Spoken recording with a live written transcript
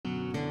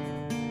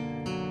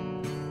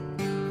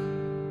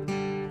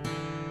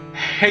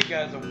Hey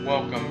guys, and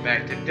welcome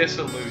back to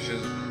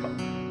Disillusions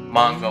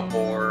Manga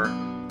Horror.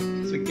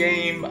 It's a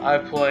game I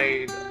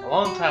played a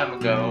long time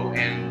ago,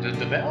 and the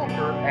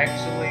developer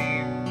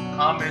actually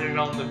commented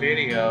on the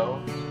video.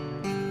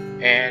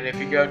 And if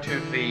you go to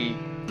the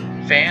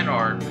fan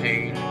art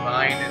page,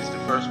 mine is the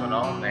first one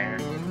on there.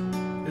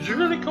 It's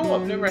really cool.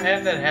 I've never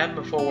had that happen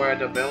before, where a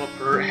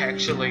developer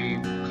actually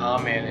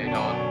commented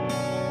on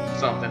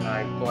something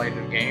I played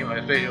in the game,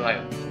 especially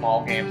like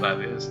small games like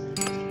this.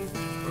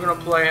 We're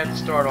gonna play and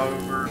start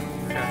over.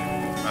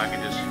 I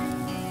can just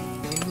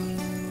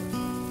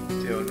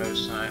tell no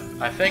sign.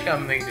 I think I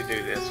need to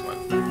do this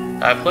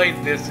one. I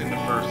played this in the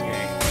first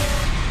game,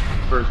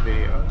 first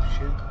video. Oh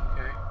shit.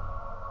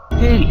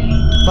 Okay. Hey,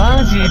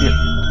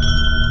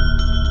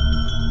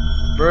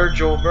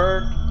 Virgil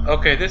Bird.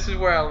 Okay, this is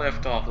where I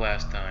left off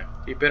last time.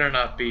 He better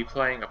not be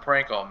playing a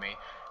prank on me.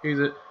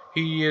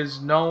 He is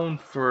known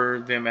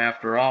for them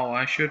after all.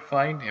 I should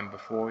find him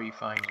before he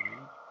finds me.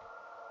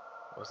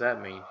 What's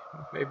that mean?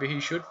 Maybe he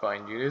should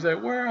find you. Is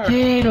that where?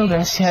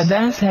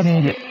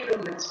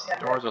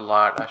 Doors are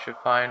locked. I should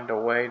find a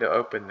way to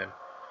open them.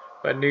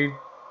 But I need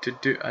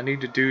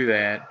to do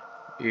that.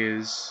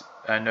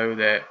 I know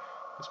that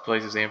this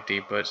place is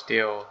empty, but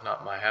still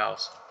not my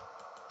house.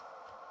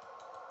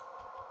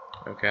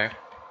 Okay.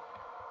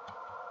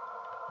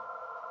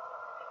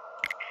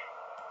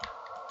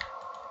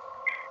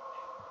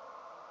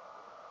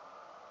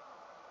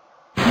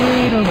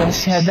 A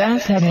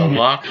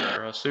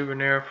locker, a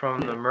souvenir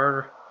from the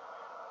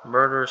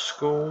murderer's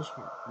school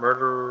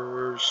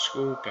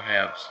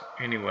perhaps.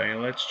 Anyway,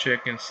 let's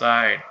check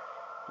inside.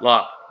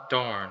 Locked,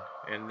 darn.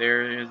 And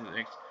there is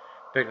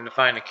expecting to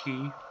find a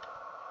key.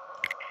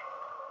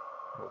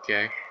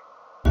 Okay.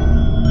 So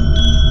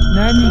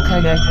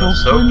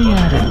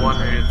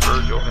wondering if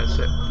Virgil has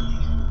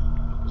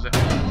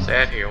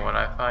sat here. When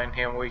I find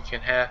him, we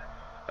can have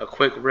a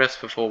quick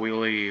rest before we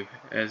leave,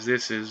 as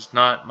this is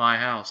not my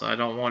house. I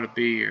don't want to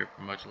be here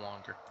for much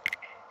longer.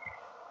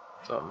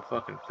 Something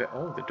fucking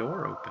oh, the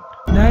door opened.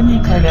 Let's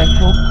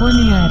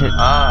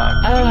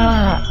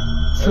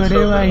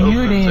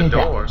open the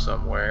door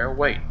somewhere.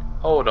 Wait,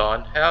 hold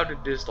on. How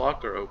did this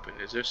locker open?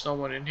 Is there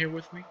someone in here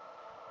with me?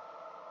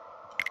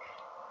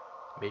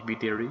 Maybe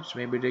there is.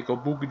 Maybe they go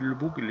boogly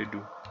boogly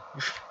doo.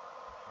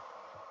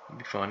 It'd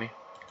be funny.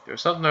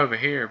 There's something over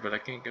here, but I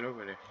can't get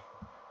over there.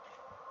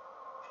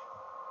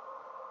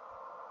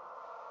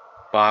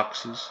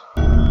 Boxes.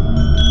 Lint,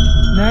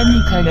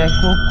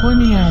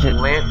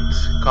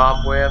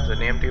 cobwebs,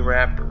 and empty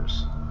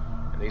wrappers.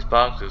 And these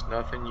boxes,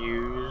 nothing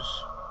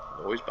used.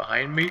 Noise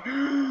behind me.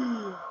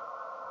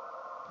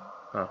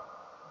 Huh.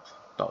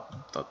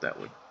 Thought that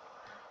would.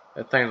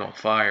 That thing's on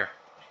fire.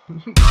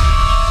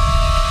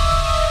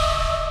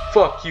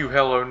 Fuck you,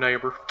 hello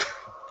neighbor.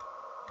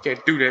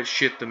 Can't do that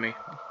shit to me.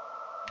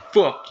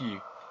 Fuck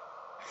you.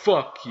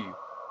 Fuck you.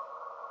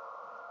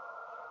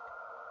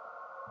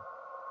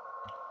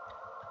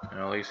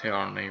 At least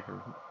Hello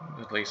Neighbor,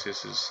 at least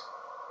this is,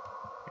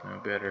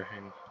 better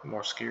and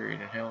more scary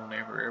than Hello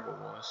Neighbor ever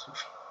was.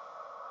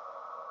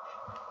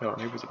 Hello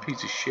Neighbor's a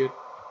piece of shit.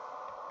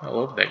 I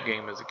loved that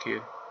game as a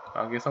kid.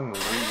 I guess I'm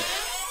gonna leave.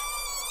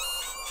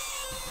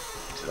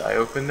 Did I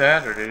open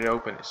that, or did it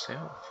open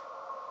itself?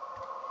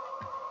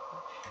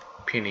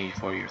 Penny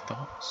for your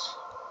thoughts.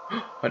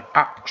 An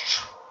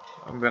axe.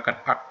 I'm like an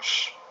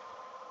axe.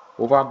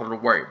 Move out of the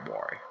way,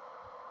 boy.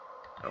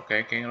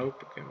 Okay, can't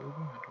open.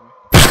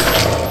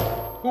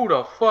 Who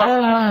the fuck?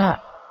 I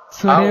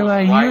was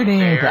right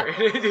there.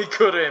 He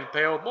could have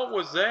impaled. What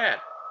was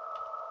that?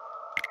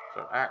 It's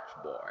an axe,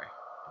 boy.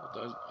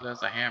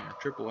 That's a hammer.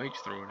 Triple H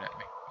threw it at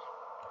me.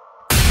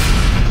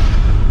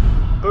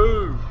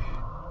 Boo!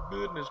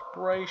 Goodness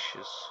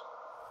gracious.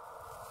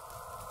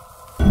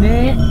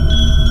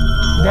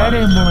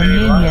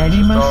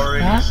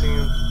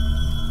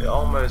 It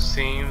almost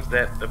seems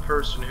that the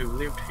person who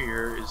lived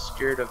here is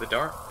scared of the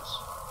darkness.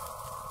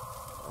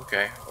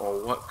 Okay, well,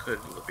 what could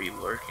be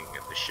lurking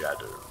in the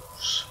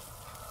shadows?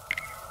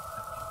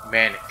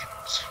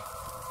 Mannequins.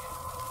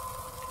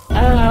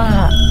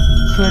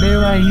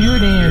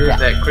 Here's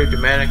that creepy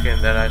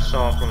mannequin that I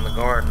saw from the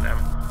garden.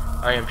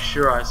 I am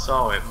sure I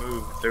saw it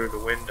move through the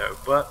window,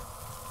 but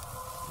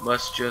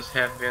must just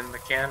have been the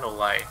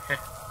candlelight.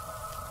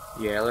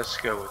 Yeah, let's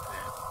go with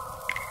that.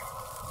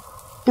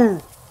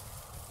 Boom!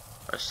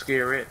 I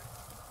scare it.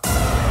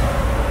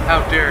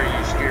 How dare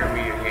you scare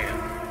me again?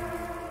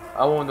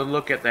 I wanted to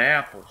look at the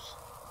apples.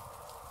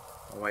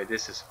 Oh wait,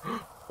 this is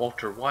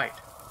Walter White.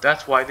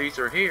 That's why these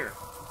are here.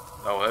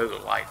 Oh, those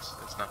are lights.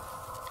 That's not.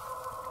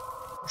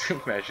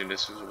 Imagine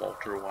this is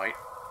Walter White.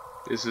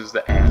 This is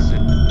the acid.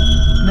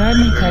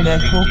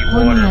 Stinky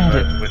water,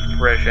 but with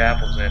fresh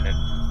apples in it.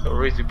 So the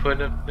reason he put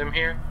them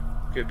here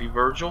could be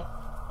Virgil.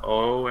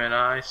 Oh, and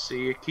I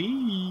see a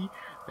key.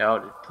 Now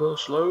to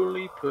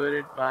slowly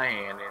put my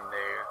hand in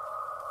there.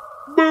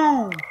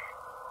 Boom!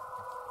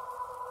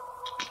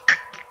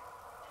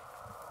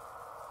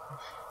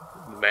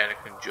 The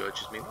mannequin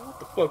judges me. What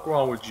the fuck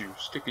wrong with you?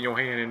 Sticking your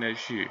hand in that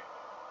shit.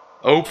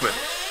 Open.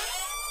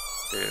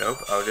 Did it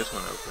open? Oh, this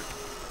one opened.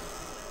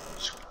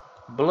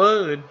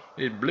 Blood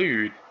is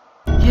blood.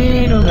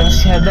 経路が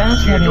遮断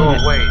される。 Theodore,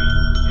 wait.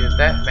 Is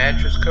that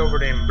mattress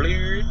covered in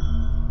blood?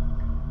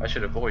 I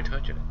should avoid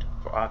touching it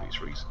for obvious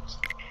reasons.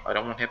 I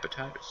don't want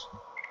hepatitis.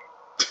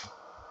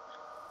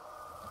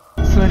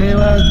 それ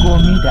はゴ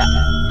ミだ。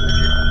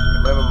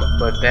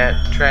 But that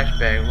trash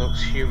bag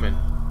looks human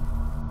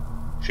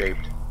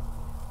shaped.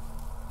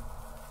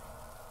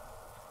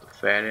 The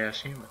fat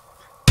ass human.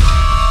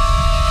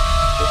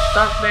 So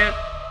stop that.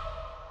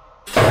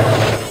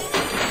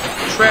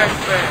 Trash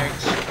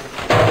bags.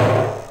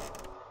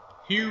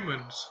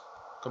 Humans.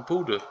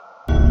 Computer.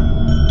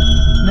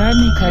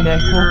 何かが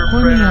こ Computer こ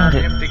にあ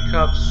printer, る。 empty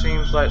cups.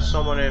 Seems like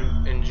someone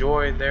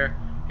enjoyed their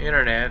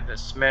internet that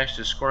smashed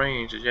the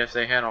screens as if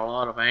they had a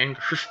lot of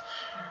anger.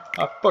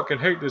 I fucking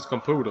hate this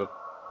computer.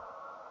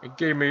 It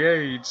gave me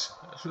AIDS.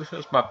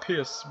 That's my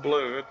piss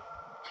blood.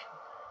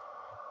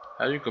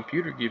 How did your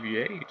computer give you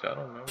AIDS? I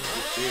don't know. It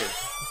just did.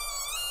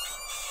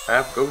 I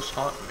have ghosts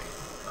haunting me.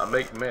 I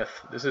make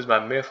meth. This is my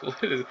meth.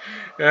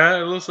 Yeah,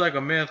 it looks like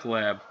a meth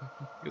lab.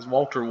 It's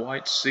Walter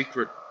White's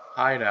secret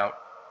hideout.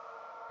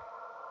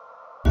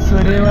 そ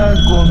れは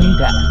ゴミ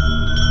だ。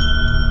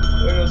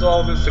 There's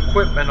all this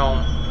equipment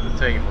on the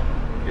table.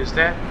 Is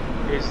that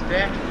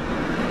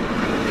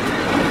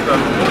the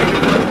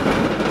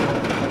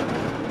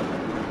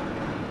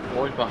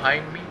boys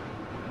behind me?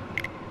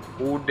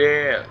 Who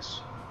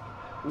dares?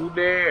 Who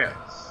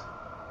dares?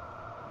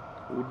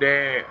 Who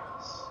dares?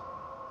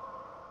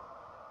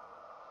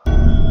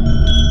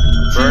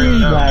 注意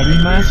があり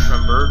ます。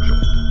 From Virgil.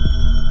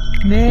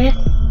 ねえ、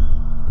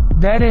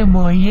誰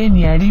も家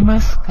にあり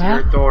ますか？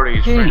 Dear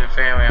authorities, friend and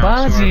family,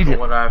 I'm sorry for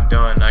what I've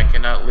done. I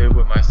cannot live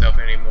with myself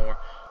anymore.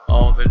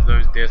 All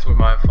those deaths were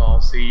my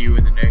fault. See you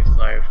in the next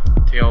life.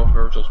 Tell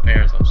Virgil's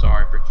parents I'm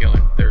sorry for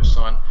killing their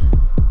son.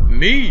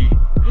 Me?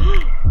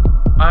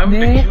 I'm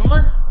the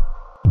killer?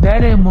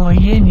 誰も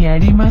家にあ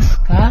ります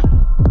か？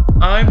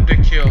 I'm the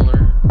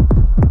killer.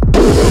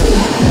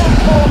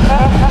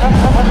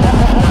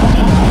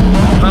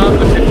 I'm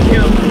the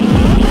killer.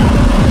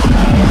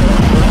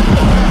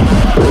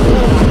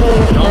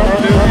 Don't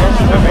do this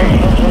to me.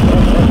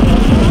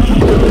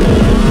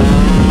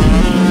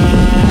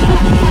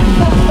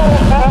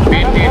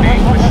 Vending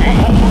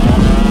machine.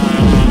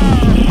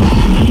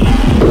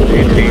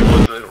 Vending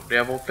was a little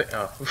devil thing.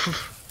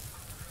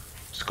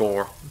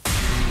 Score.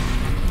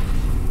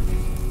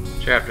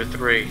 Chapter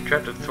 3.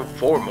 Chapter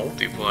 4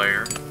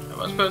 multiplayer. How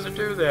am I supposed to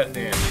do that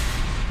then?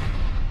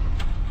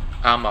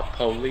 I'm a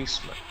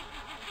policeman.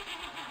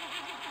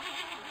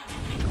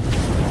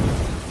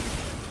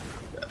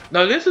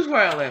 No, this is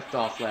where I left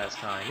off last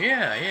time.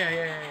 Yeah.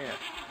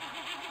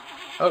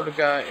 Hope the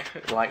guy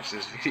likes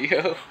this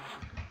video.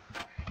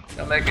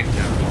 I'm making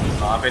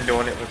jokes. I've been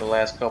doing it with the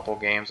last couple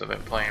games I've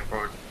been playing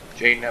for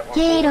JNetwork.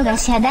 経路が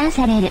遮断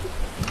される。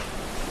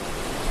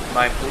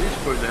 My police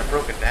cruiser had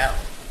broken down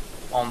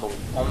on the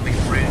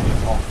bridge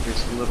off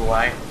this little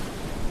island.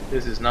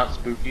 This is not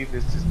spooky.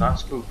 This is not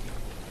spooky.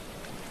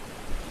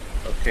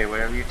 Okay,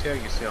 whatever you tell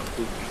yourself,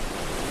 spooky.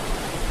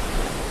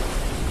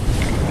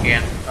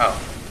 Again. Oh.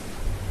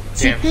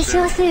 Damn,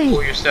 sir.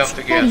 Pull yourself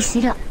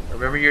together.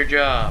 Remember your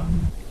job.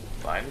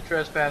 Find the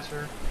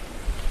trespasser.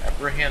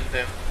 Apprehend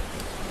them.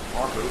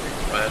 More moving.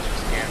 Oh, that's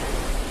just scary.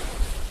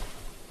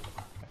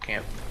 I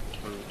can't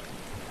move.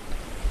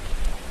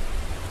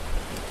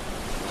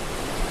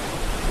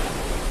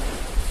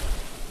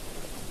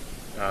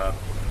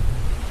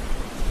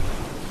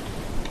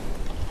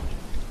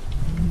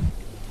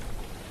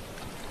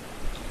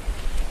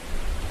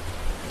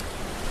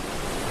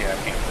 Yeah, I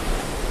can't move.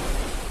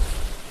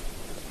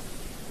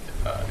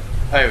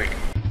 There we go.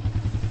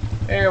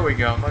 There we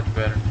go, much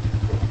better. On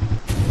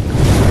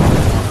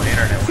the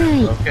internet.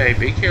 Okay,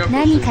 be careful. So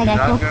you're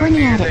not going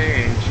near the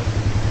edge.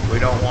 We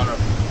don't want to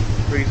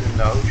freeze in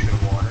the ocean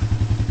water.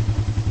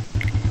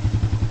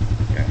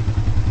 Okay.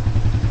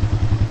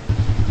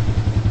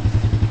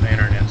 The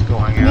internet's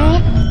going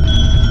out.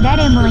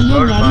 This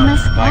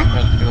motorbike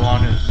must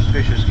belong to a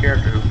suspicious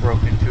character who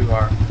broke into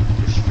our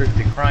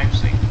restricted crime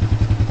scene.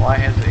 Why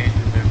has the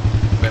engine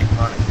been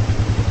running?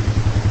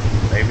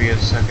 Maybe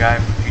it's a guy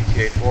from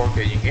GTA 4,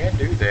 because you can't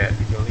do that.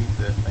 You can leave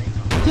the thing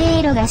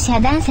on.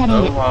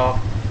 Oh,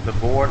 the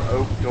board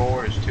oak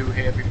door is too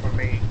heavy for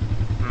me.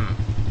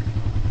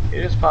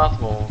 It is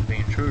possible the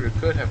intruder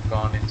could have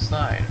gone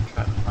inside and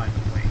tried to find a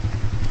way.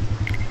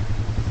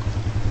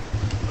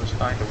 Let's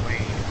find a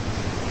way.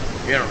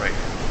 Generator.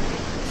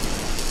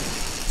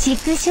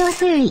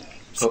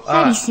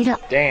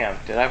 Damn,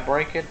 did I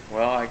break it?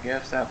 Well, I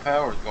guess that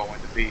power is going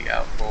to be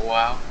out for a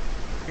while.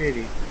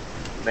 Pity.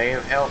 May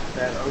have helped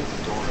that oak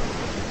door.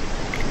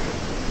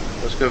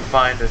 Let's go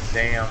find a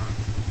damn...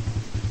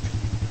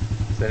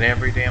 It's in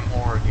every damn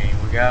horror game.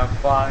 We gotta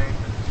find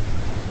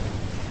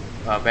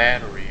a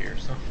battery or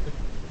something.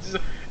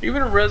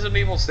 Even Resident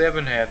Evil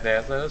 7 had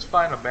that. So let's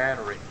find a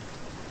battery.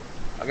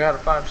 I gotta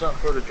find something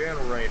for the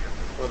generator.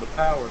 For the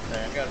power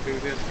thing. I gotta do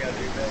this, gotta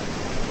do that.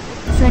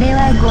 This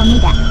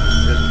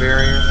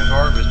barrier in the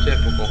garbage is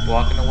typical.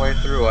 Blocking the way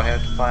through, I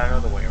have to find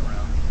another way around.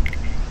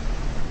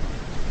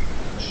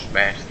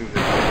 Smash through the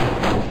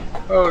door.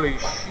 Holy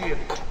shit.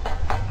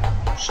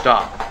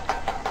 Stop.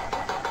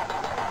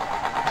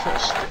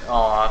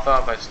 Oh, I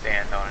thought if I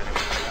stand on it, it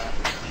would stop.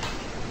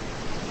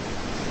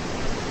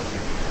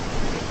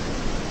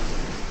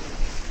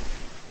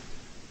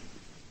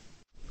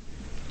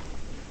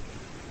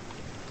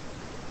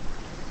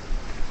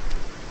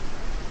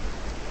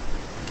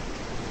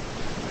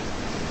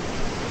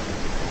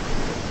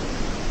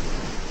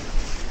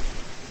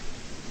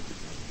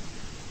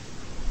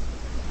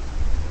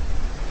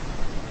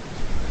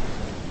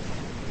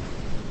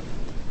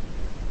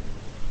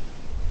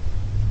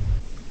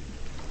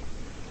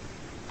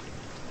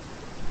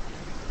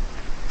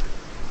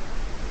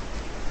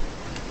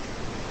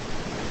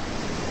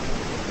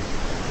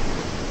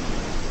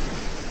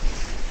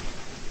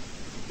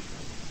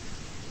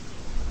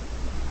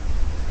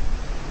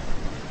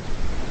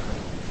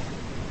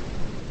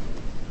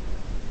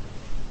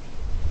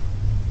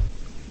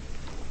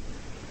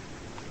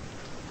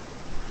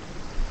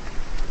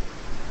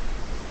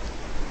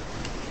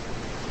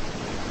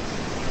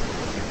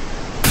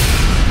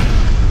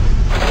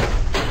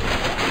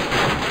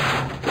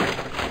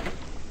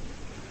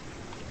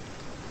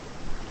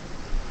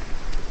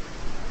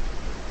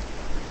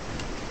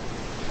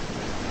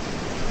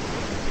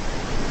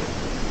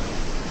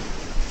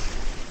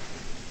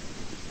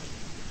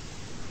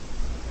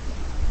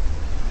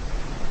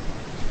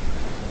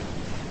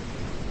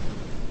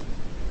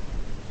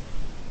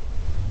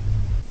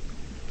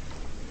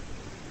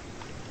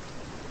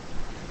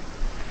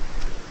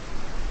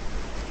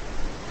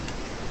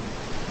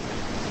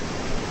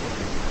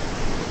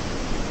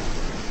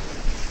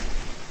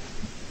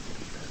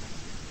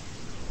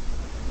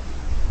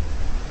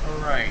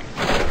 Alright.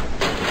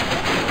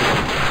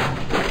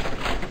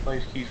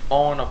 Place keeps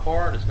falling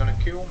apart, it's gonna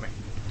kill me.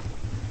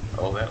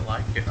 Oh, that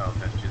light, oh,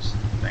 that's just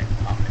the thing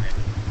popping in.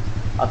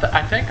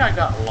 I think I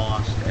got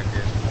lost at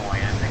this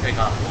point. I think I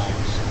got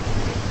lost.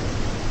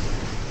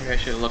 Maybe I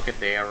should look at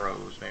the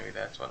arrows. Maybe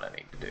that's what I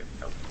need to do.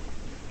 Nope.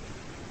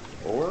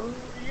 Or,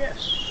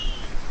 yes.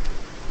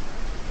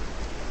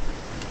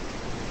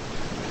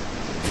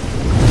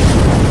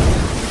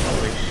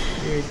 Holy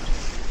shit.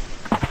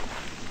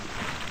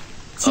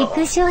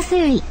 Chik shou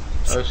sui.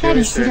 Oh,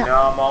 seriously,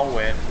 now I'm all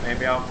wet.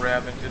 Maybe I'll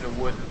grab into the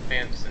wooden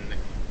fence and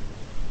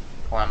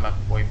climb up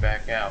way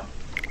back out.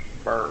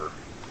 Bird.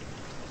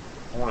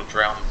 I want to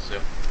drown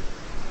myself.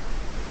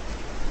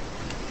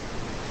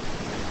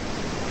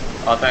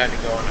 I thought I had to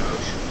go in the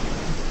ocean.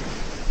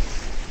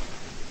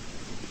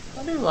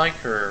 I do like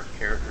her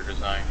character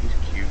design. She's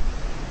cute.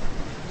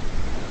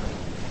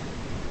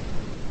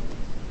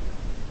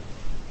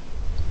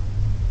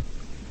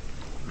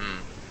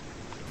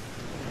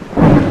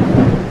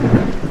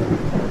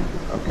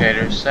 Okay,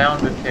 there's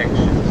sound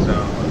detection, so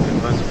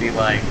it must be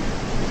like...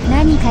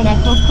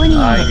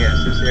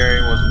 yes, this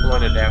area was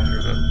flooded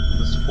after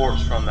the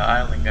supports from the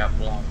island got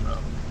blown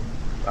up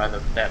by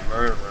that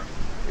murderer.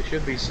 It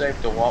should be safe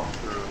to walk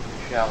through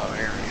a shallow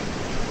area.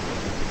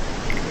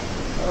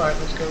 Alright,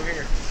 let's go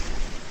here.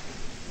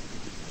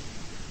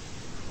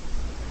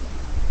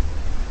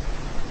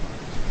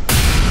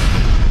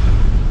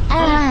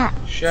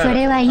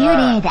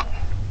 Shadow.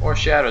 Or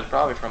shadows,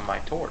 probably from my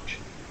torch.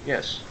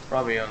 Yes,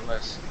 probably,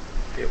 unless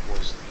it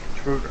was the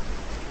intruder.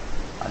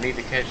 I need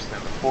to catch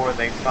them before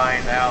they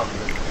find out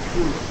the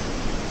truth.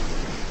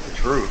 The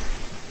truth?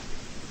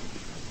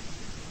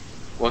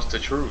 What's the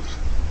truth?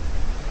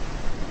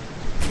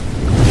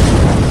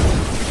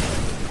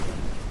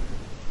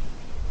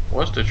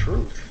 What's the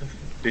truth?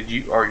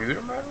 Are you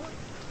the murderer?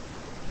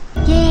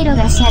 Anyway,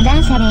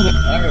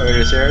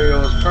 this area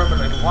was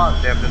permanently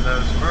locked after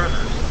those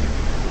murders.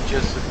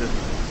 Just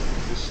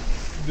this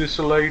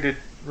desolated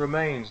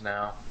remains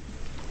now.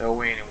 No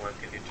way anyone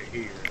can enter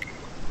here.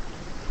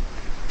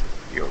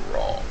 You're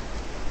wrong.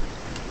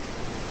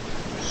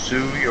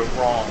 Sue, you're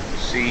wrong.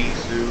 See,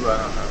 Sue, I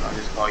don't know. I'll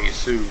just call you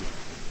Sue.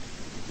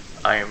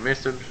 I am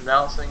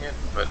mispronouncing it,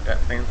 but that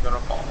thing's gonna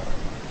fall.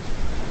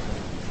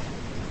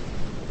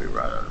 I'll be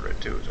right under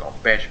it too. It's gonna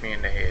bash me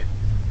in the head.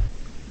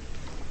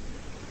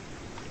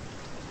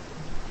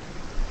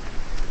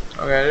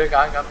 Okay,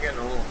 I'm getting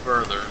a little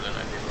further than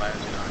I did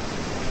last time.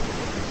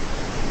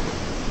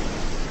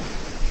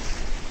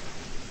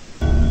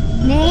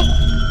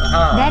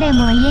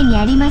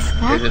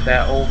 Is it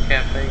that old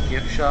cafe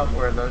gift shop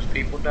where those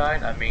people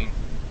died? I mean,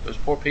 those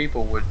poor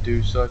people would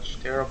do such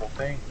terrible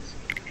things.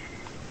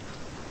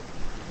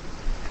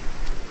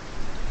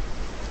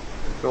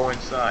 Let's go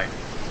inside.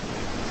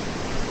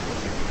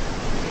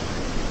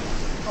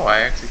 Oh,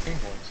 I actually can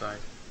go inside.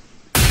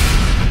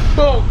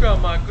 Oh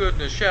god, my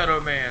goodness, Shadow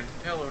Man.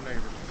 Hello,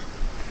 neighbor.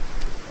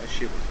 That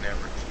shit was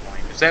never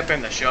explained. Has that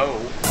been the show?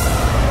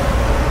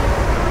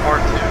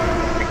 Part 2.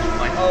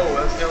 Explain. Oh,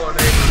 that's Hello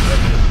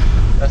Neighbor.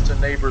 That's the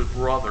neighbor's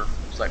brother.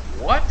 It's like,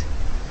 what?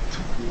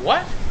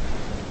 What?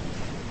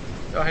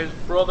 Now his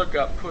brother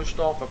got pushed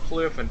off a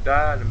cliff and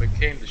died and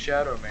became the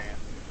Shadow Man.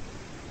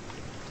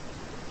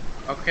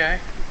 Okay,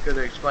 you could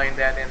have explained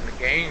that in the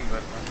game,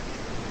 but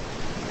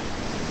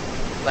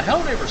the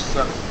Hello Neighbor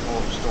sucks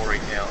at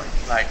storytelling.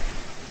 Like,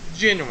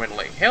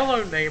 genuinely,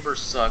 Hello Neighbor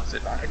sucks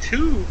at night.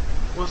 2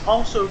 was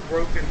also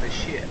broken to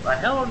shit. Like,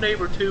 Hello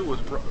Neighbor 2 was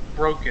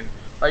broken.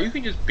 Like, you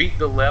can just beat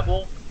the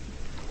level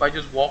by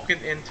just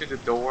walking into the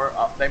door.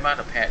 They might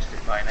have patched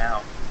it by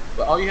now.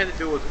 But all you had to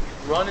do was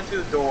run into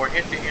the door,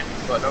 hit the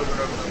enter button over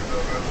and over and over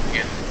and over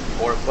again,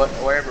 or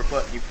whatever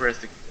button you press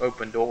to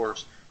open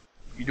doors.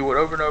 You do it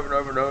over and over and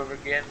over and over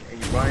again, and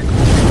you run into it.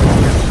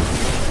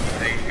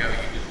 There you go. You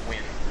just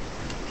win.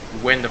 You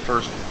win the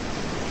first one.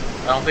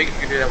 I don't think you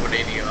can do that with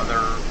any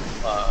other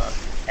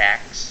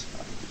acts.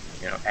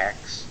 You know,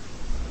 acts,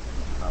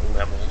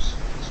 levels.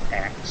 It's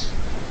acts.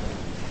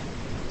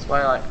 That's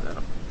why I like that.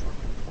 I'm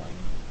fucking playing.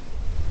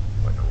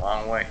 Went a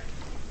long way.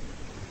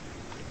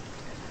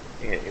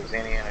 It was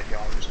Indiana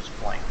Jones'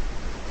 plane.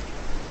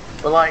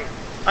 But like,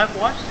 I've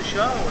watched the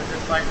show and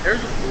it's like,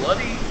 there's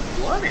bloody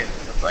blood in it.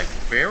 It's like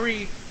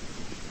very,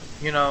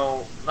 you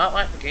know, not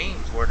like the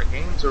games, where the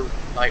games are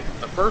like,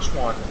 the first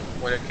one,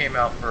 when it came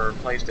out for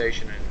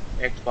PlayStation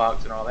and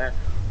Xbox and all that,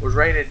 was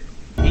rated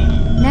E.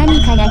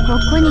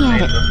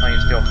 The plane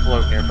still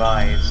float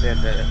nearby. It said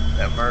that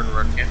that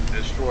murderer attempted to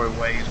destroy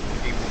ways for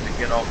people to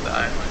get off the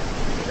island.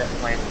 That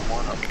plane was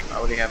one of them. Why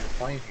would he have a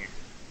plane here?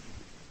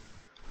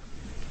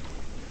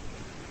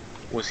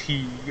 Was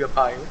he a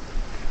pilot?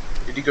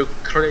 Did he go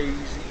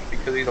crazy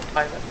because he's a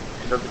pilot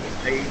and doesn't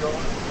get paid on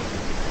it?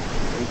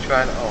 He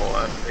tried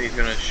to, he's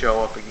gonna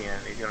show up again.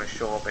 He's gonna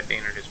show up at the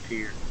end of this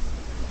pier.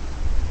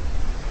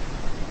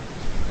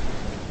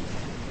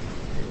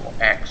 He will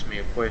ask me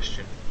a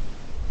question.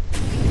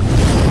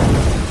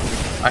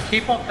 I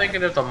keep on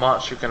thinking there's a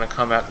monster gonna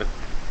come out the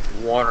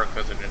water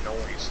because of the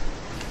noise.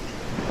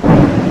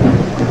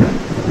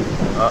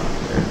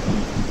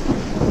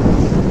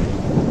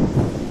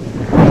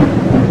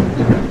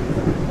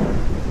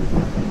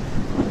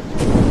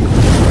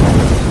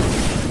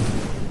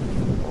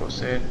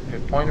 There.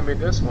 It pointed me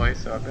this way,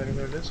 so I better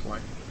go this way.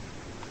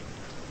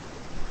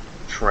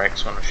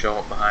 Shrek's gonna show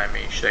up behind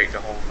me and shake the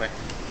whole thing.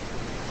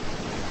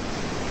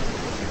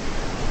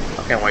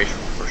 I can't wait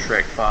for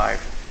Shrek 5.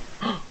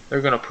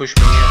 They're gonna push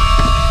me in.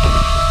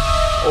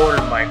 Oh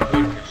my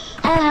goodness.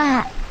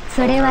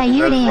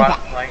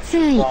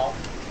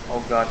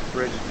 Oh god, the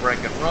bridge is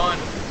breaking. Run!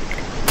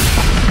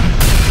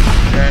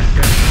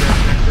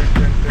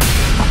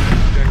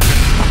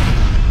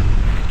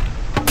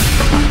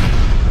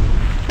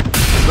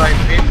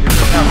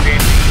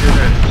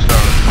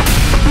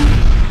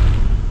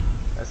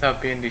 That's how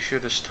Bendy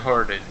should have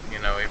started, you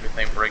know,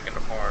 everything breaking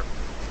apart.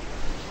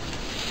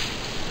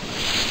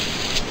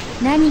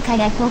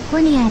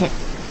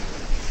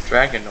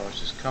 Dragon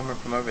noise is coming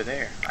from over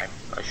there. I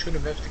should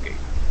investigate.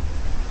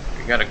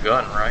 You got a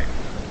gun, right?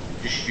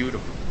 Just shoot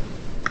him.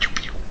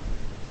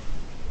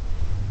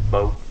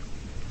 Boat.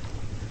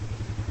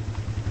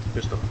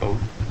 Just a boat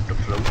to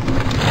float.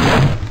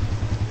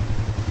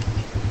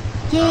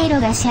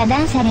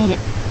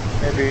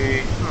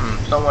 Maybe,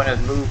 someone has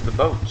moved the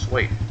boats.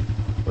 Wait,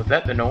 was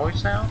that the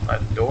noise sound?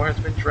 Like the door has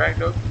been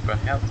dragged open?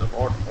 Perhaps the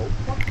Lord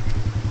opened?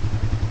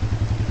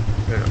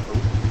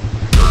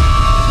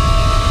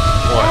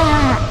 What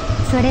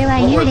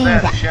was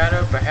that? A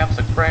shadow? Perhaps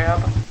a crab?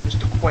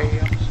 Mr.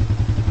 Krabs?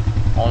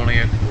 Only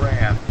a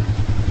crab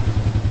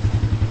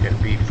can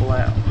be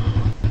flat.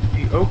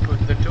 He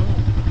opened the door.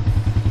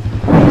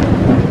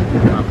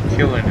 I'm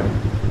killing him.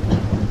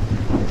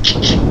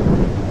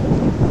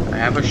 I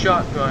have a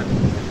shotgun.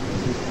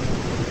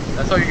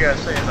 That's all you gotta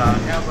say is I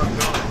have a gun.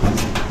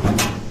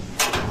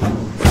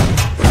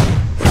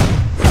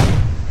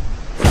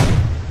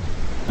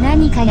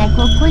 A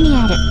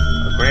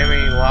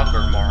Grammy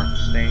locker mark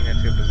staying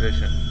into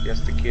position.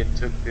 Guess the kid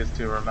took this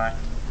to remind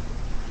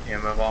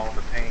him of all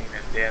the pain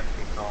and death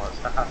he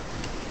caused.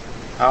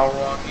 How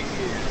wrong he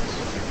is.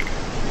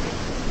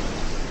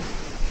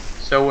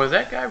 So was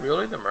that guy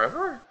really the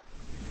murderer?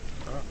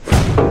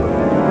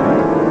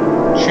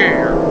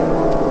 Chair.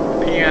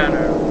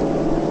 Piano.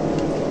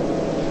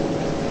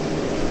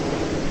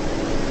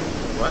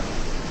 What?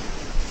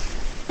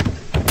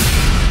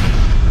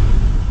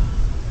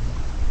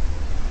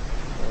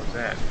 What was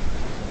that?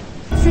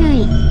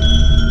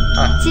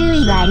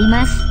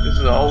 This is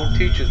an old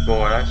teacher's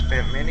board. I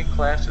spent many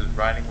classes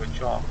writing with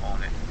chalk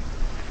on it.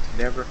 It's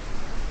never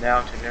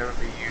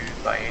be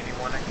used by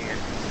anyone again.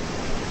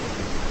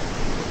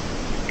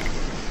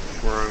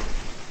 True.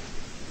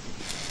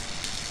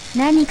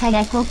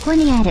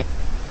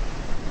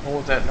 What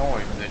was that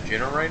noise? The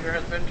generator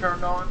has been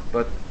turned on?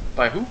 But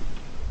by who?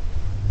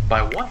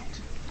 By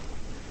what?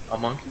 A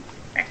monkey?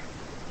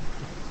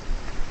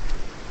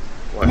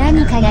 What? The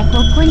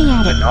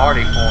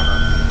naughty corner.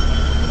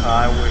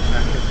 I wish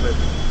I could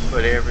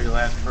put every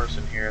last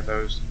person here,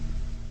 those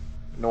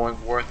annoying,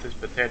 worthless,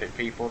 pathetic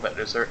people that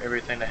deserve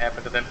everything that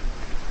happened to them.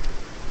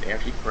 Damn,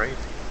 she's crazy.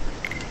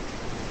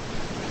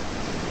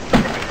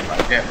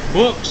 Like that.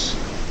 Books!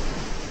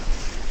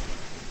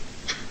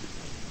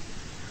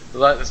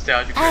 Like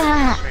nostalgic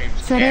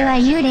streams.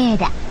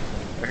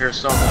 I hear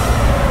someone.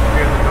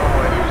 Hear the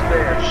doorway. Who's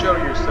there? Show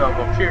yourself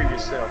or kill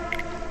yourself.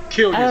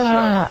 Kill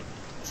yourself.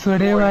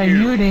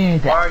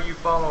 Why are you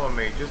following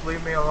me? Just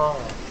leave me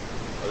alone.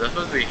 Was that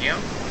supposed to be him?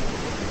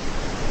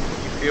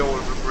 You feel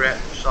with regret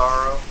and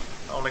sorrow.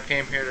 I only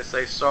came here to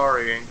say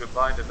sorry and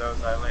goodbye to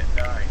those I let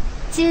die.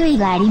 注意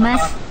がありま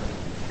す。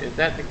 Is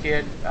that the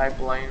kid I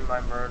blamed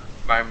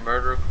my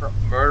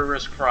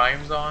murderous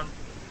crimes on?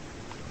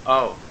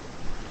 Oh,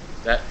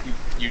 that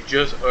you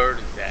just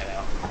ordered that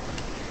out.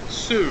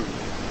 Sue.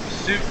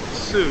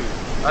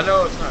 I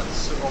know it's not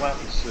Sue. Well, not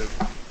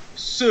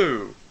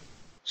Sue.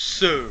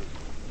 Sue.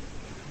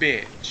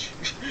 Bitch.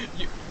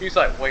 He's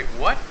like, wait,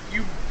 what?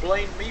 You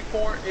blame me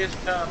for it? It's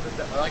time to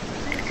die. Like,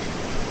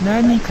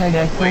 何か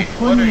がこ wait,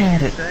 こ what are にあ you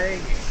る。 saying?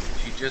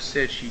 She just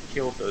said she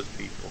killed those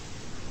people.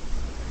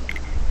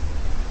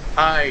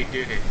 I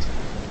did it.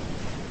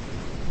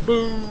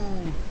 Boo!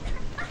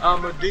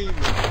 I'm a demon.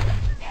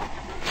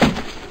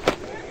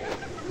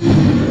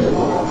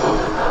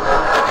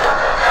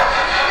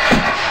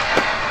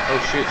 Oh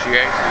shit, she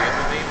actually is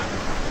a demon?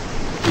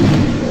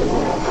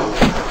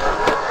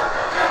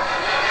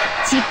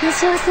 畜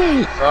生推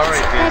理。 Sorry,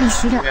 しっかり bitch.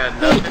 し You ろ。 had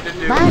ヘイ nothing to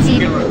do バ with ージ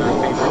ル。 killing those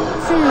people.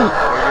 推理。 Or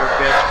your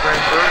best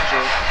friend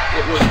Virgil.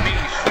 It was me,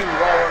 Sue,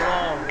 all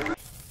along.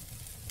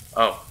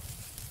 Oh.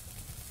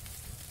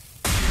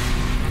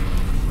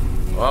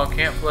 Well, I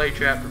can't play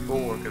chapter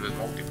 4 because it's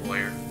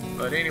multiplayer.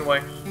 But anyway,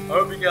 I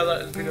hope you guys like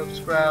this video,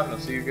 subscribe, and I'll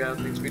see you guys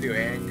next video,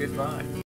 and goodbye.